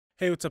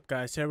Hey, what's up,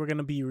 guys? Today we're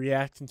gonna be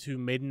reacting to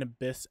Made in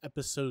Abyss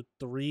episode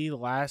 3.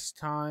 Last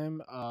time,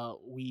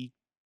 we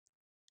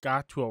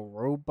got to a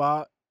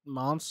robot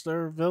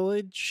monster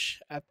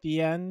village at the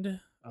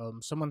end.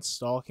 Someone's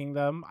stalking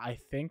them. I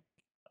think,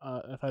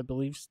 if I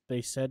believe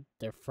they said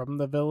they're from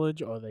the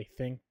village, or they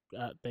think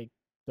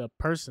the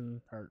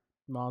person or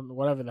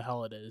whatever the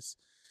hell it is,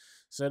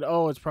 said,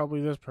 "Oh, it's probably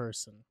this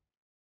person."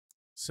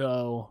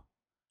 So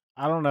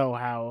I don't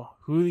know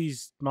who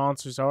these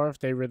monsters are, if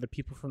they were the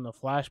people from the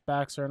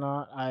flashbacks or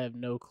not. I have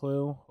no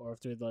clue, or if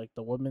they're like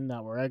the women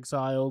that were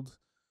exiled.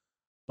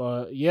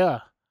 But yeah,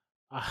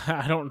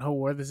 I don't know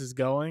where this is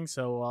going,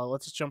 so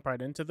let's just jump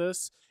right into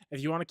this.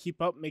 If you want to keep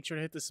up, make sure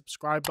to hit the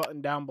subscribe button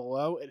down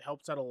below. It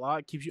helps out a lot.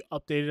 It keeps you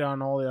updated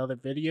on all the other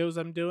videos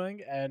I'm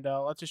doing, and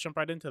let's just jump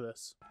right into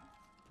this.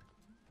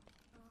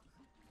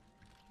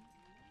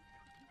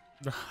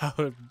 I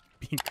would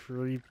be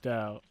creeped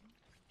out.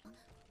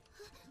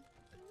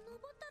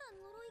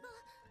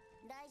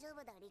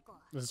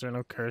 Is there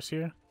no curse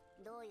here?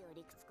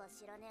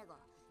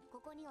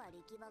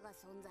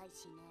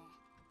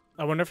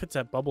 I wonder if it's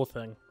that bubble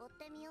thing.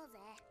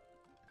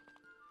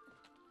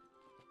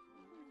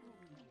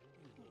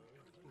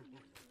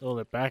 Oh,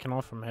 they're backing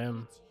off from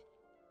him.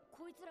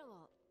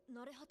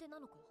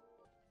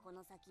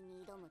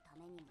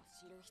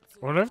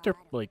 I wonder if they're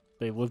like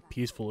they live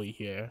peacefully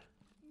here.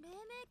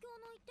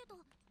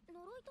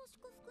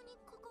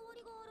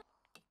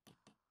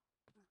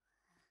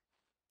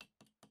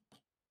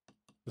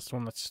 This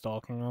one that's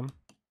stalking them.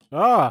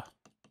 Ah!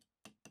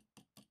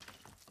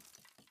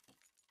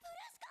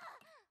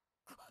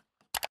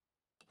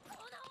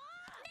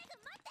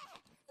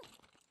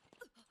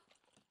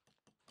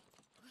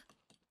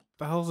 What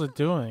the hell is it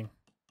doing?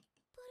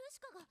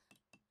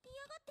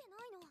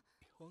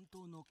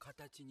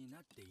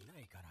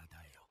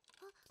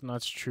 It's not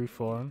its true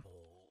form.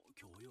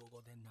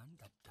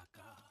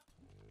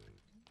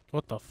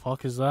 What the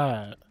fuck is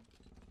that?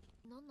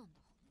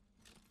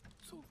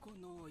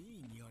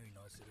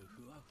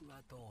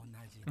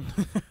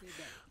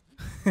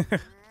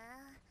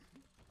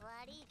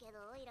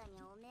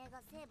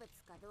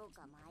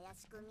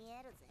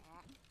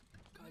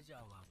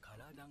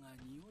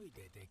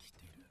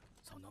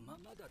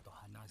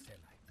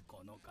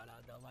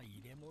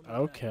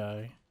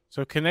 Okay.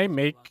 So can they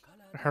make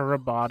her a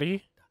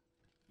body?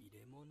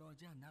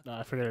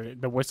 I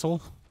forget the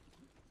whistle.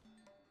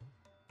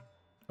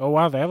 Oh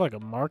wow, they have like a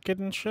market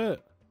and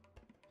shit.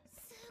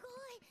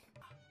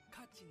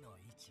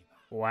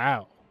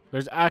 Wow.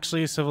 There's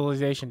actually a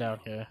civilization down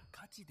here.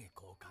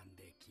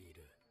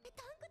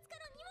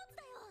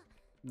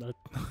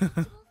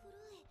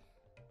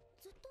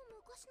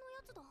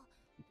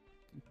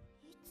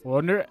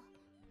 Wonder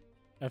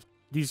if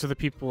these are the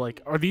people,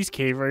 like, are these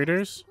cave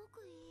raiders?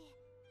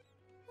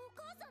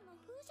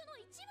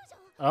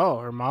 Oh,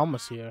 her mom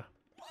was here.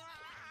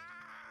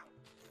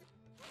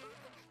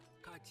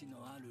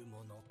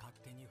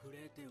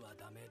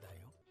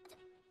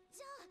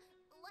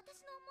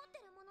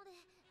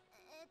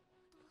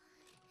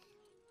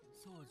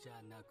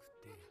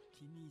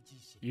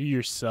 You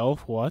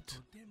yourself? What?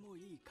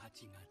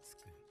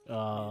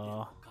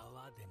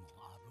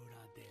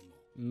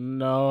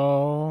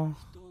 No.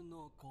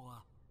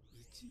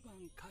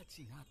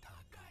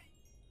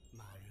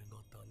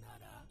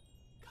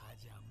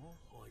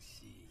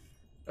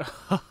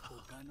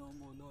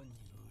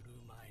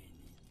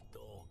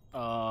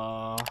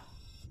 Oh.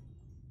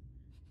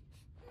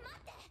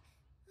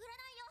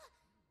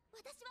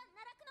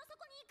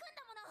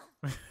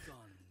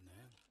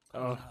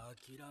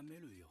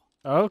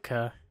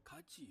 Okay.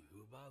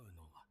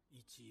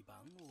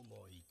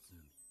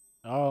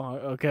 Oh,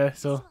 okay,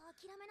 so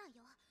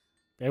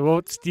they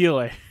won't steal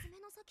it.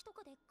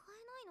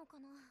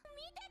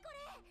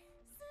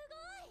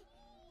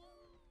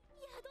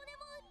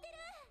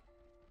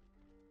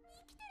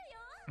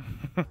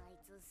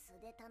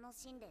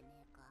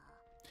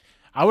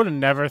 I would have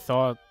never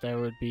thought there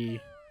would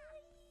be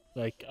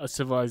like a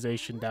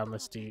civilization down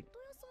this deep.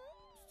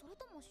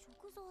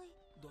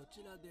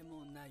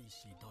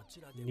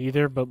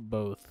 Neither, but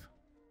both.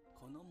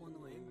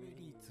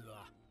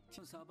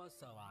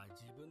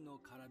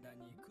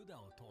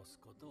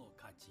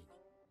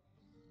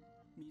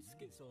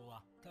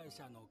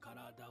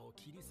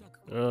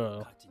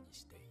 Ugh.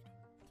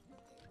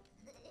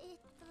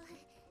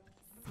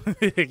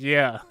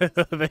 Yeah,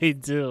 they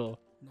do.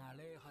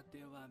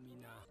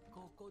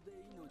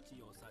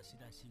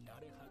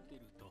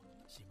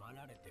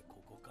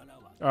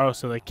 Oh,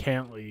 so they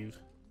can't leave.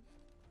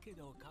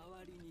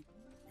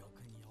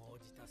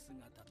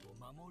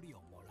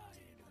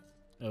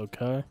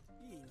 Okay.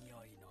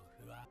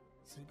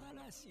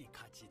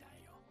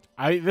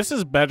 This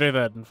is better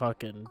than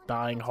fucking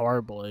dying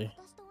horribly.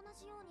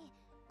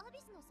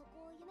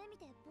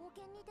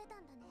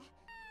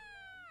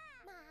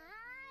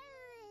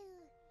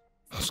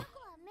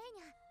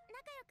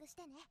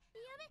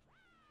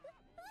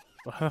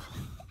 Why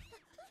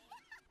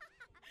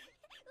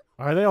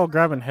are they all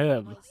grabbing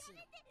him?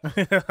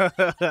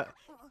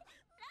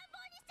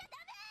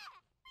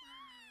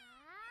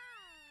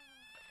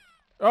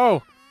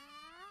 Oh!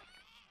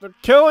 They're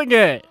killing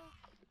it!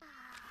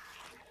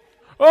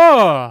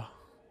 Oh!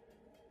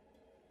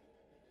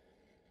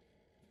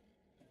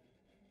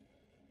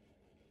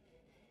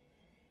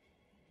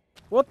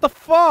 What the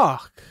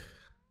fuck?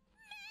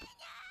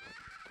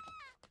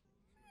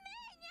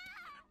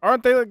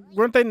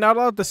 Weren't they not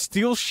allowed to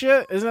steal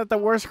shit? Isn't that the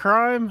worst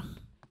crime?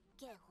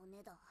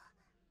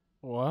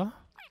 What?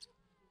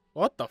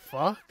 What the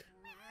fuck?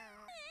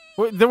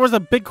 Wait, there was a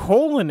big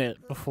hole in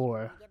it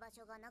before.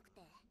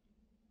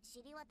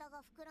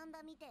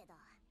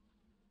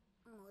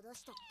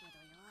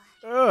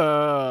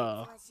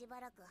 Ugh.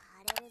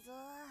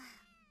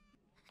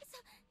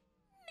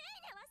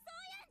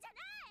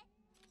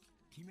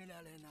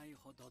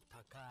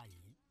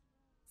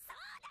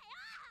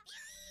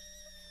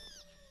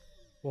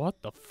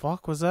 What the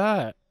fuck was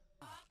that?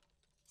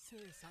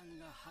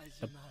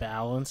 The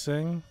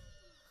balancing?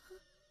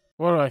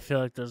 Why do I feel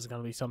like there's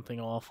gonna be something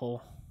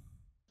awful?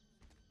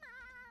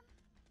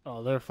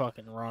 Oh, they're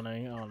fucking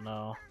running. Oh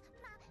no.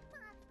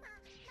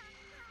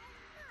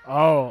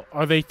 Oh,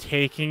 are they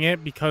taking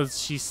it because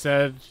she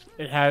said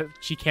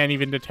she can't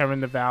even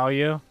determine the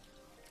value?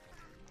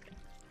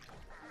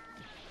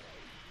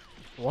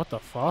 What the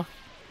fuck?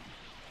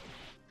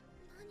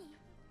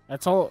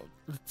 That's all.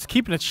 It's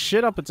keeping its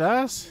shit up its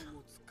ass.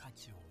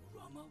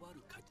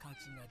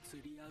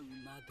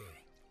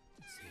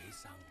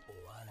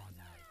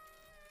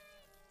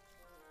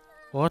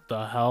 What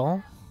the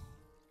hell?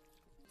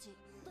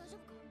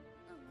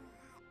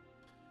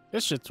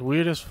 This shit's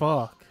weird as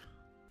fuck.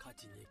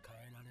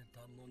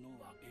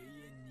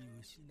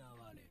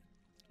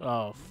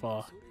 Oh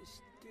fuck.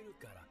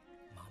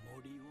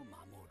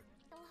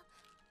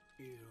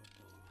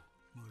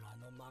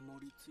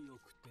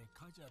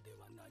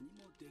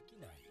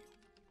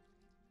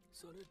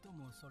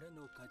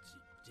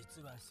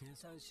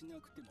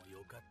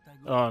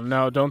 Oh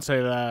no, don't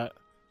say that.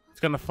 It's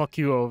gonna fuck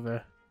you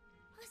over.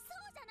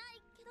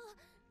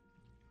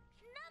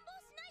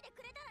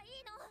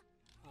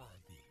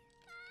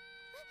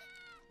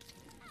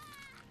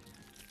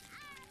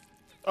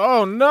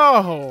 Oh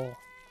no!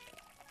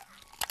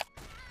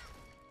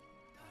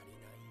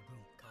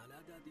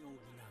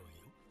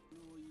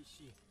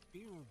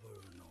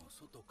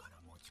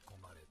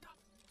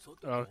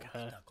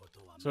 Okay.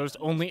 So it's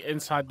only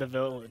inside the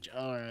village.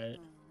 Alright.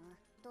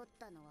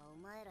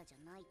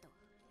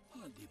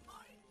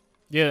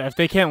 Yeah, if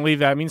they can't leave,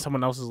 that means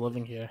someone else is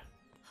living here.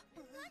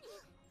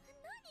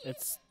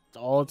 It's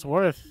all it's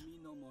worth.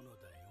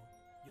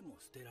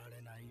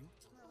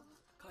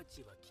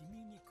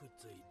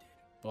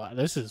 Wow,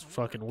 this is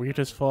fucking weird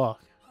as fuck.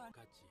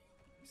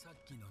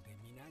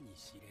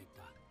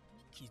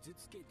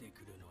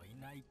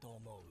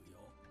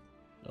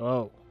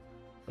 Oh,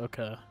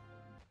 okay.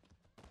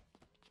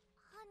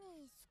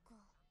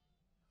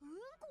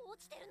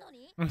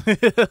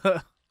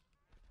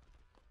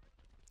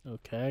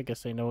 Okay, I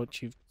guess they know what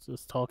she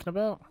was talking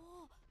about.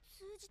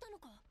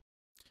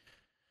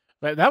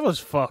 But that was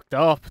fucked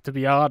up, to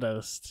be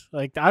honest.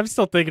 Like, I'm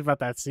still thinking about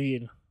that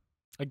scene.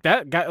 Like,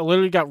 that guy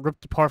literally got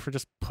ripped apart for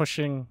just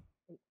pushing.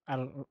 I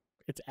don't.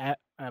 It's at.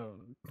 I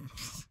don't.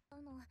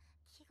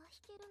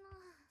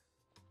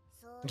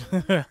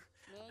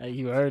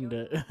 You earned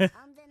it.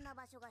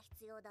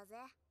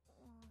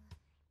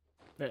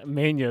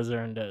 Mania's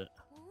earned it.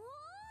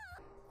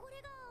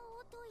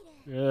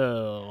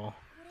 Ew.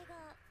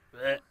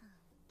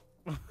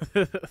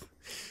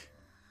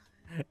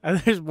 And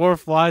there's more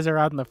flies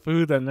around the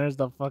food than there's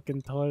the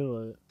fucking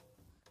toilet.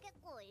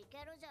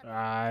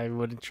 I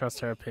wouldn't trust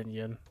her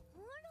opinion.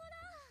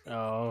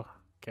 Oh,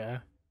 okay.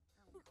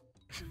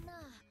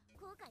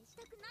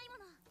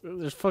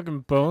 There's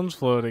fucking bones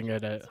floating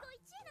in it.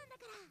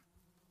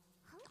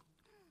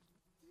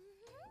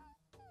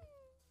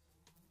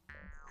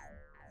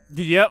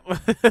 Yep.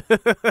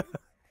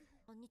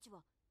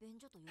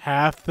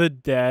 Half the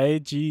day?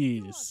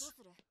 Jeez.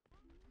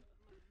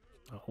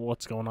 Oh,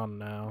 what's going on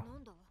now?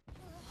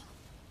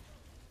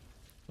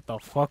 What the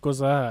fuck was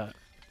that?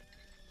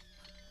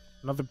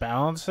 Another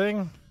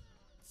balancing?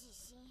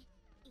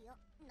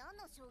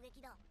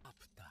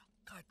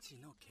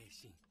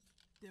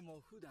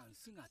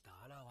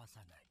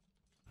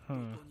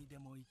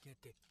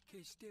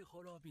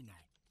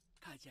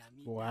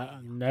 Wow,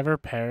 never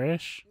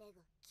perish?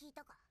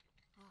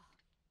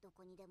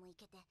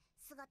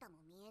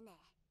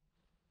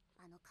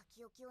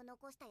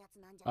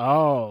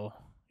 Oh,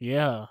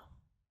 yeah.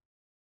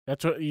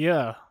 That's what,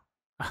 yeah.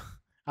 I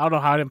don't know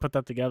how I didn't put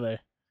that together.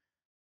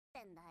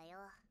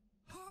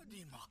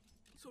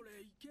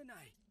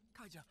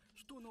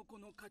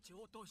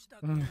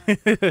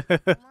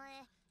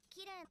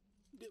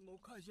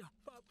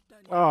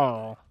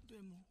 Oh.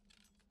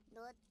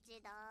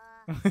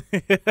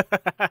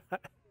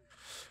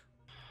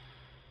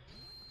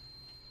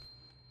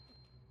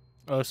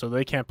 Oh, so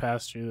they can't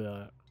pass through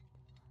that.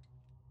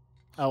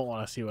 I don't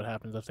want to see what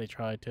happens if they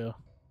try to.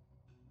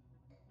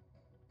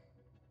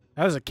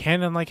 That was a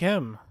cannon like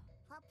him.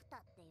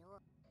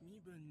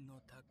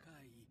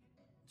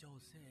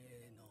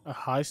 A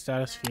high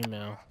status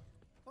female.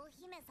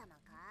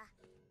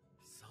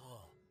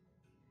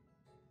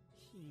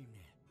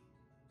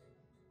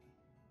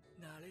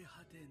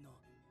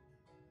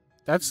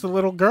 That's the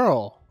little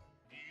girl.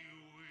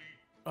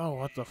 Oh,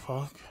 what the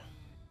fuck?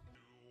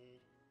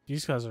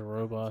 These guys are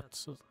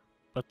robots,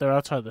 but they're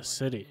outside the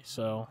city,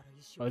 so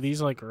are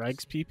these like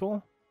Regs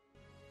people?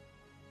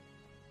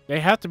 They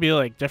have to be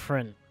like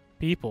different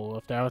people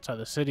if they're outside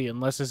the city,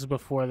 unless this is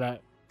before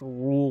that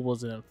rule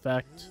was in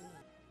effect.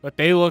 But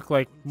they look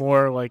like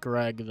more like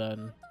Reg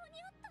than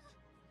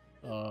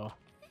trying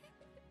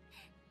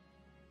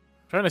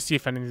to see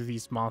if any of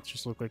these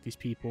monsters look like these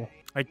people.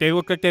 Like they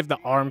look like they have the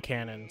arm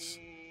cannons.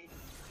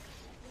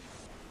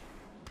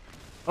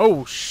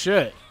 Oh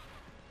shit.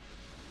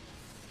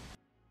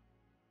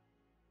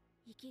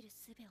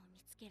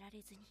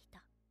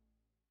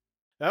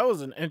 That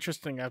was an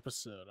interesting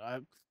episode.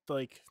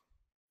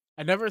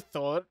 I never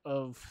thought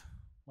of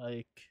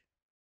like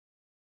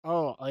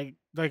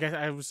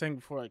I was saying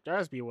before, like there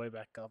has to be a way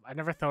back up. I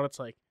never thought it's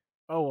like,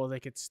 oh well, they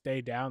could stay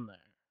down there.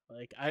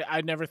 Like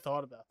I never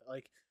thought about that.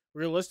 Like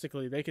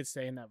realistically, they could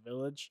stay in that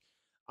village.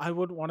 I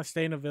wouldn't want to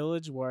stay in a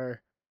village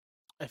where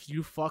if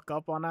you fuck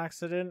up on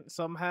accident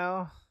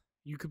somehow,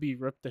 you could be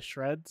ripped to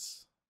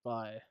shreds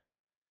by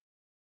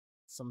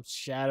some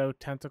shadow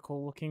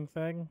tentacle looking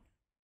thing.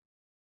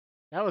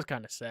 That was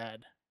kind of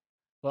sad.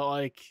 But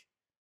like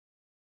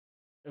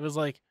it was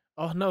like,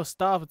 oh no,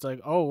 stop. It's like,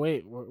 oh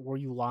wait, were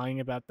you lying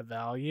about the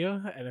value?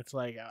 And it's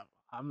like,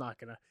 I'm not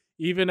gonna.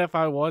 Even if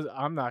I was,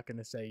 I'm not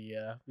gonna say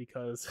yeah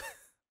because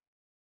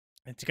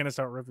it's gonna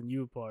start ripping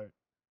you apart.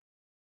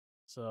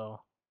 So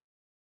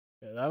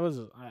yeah,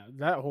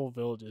 that whole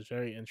village is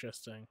very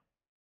interesting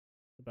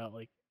about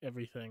like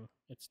everything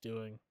it's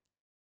doing,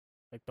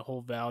 like the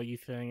whole value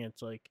thing.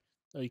 It's like,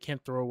 oh, you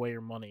can't throw away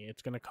your money;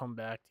 it's gonna come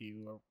back to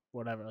you or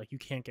whatever. Like you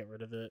can't get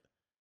rid of it.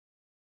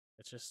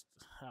 It's just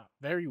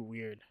very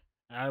weird.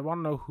 And I want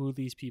to know who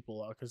these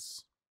people are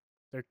because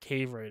they're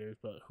cave raiders,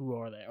 but who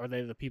are they? Are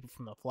they the people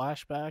from the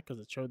flashback because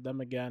it showed them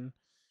again?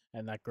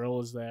 And that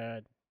girl is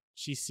there.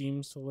 She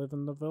seems to live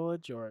in the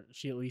village, or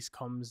she at least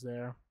comes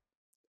there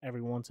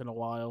every once in a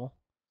while.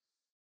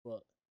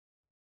 But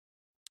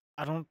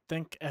I don't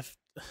think if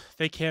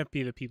they can't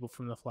be the people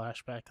from the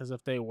flashback because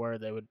if they were,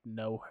 they would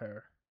know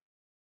her.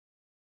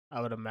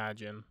 I would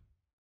imagine,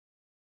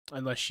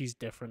 unless she's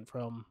different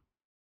from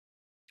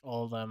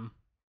all of them.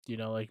 You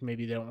know, like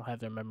maybe they don't have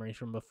their memories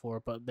from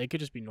before, but they could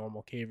just be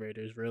normal cave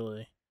raiders,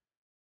 really.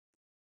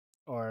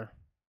 Or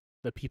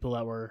the people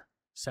that were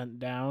sent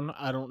down.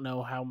 I don't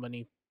know how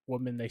many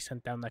women they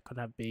sent down that could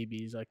have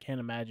babies. I can't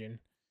imagine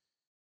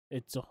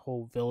it's a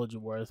whole village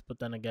worth, but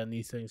then again,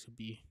 these things could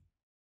be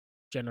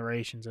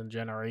generations and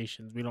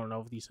generations. We don't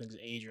know if these things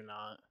age or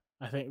not.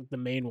 I think the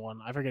main one,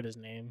 I forget his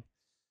name.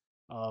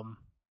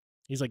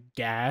 He's like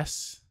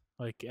gas,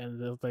 like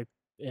and like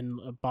in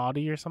a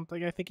body or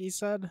something. I think he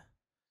said.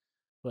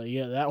 But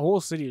yeah, that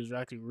whole city was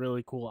actually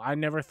really cool. I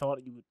never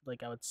thought you would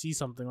like I would see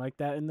something like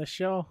that in the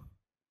show,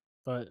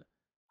 but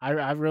I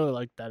really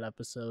liked that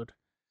episode.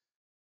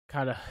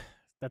 Kind of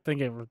that thing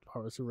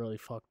part was really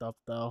fucked up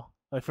though.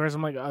 Like first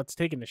I'm like, oh, it's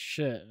taking a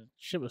shit.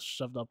 Shit was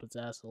shoved up its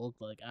ass. It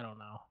looked like I don't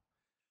know.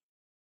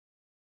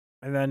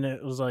 And then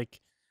it was like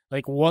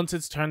once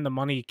it's turned, the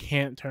money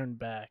can't turn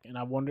back. And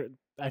I wonder.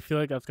 I feel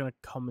like that's gonna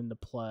come into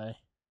play.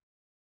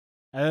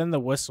 And then the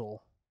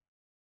whistle.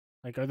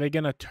 Like, are they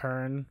gonna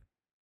turn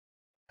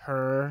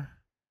her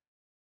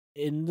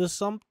into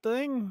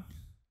something?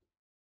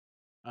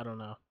 I don't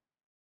know.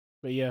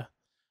 But yeah,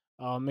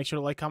 make sure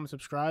to like, comment,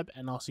 subscribe,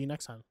 and I'll see you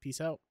next time.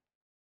 Peace out.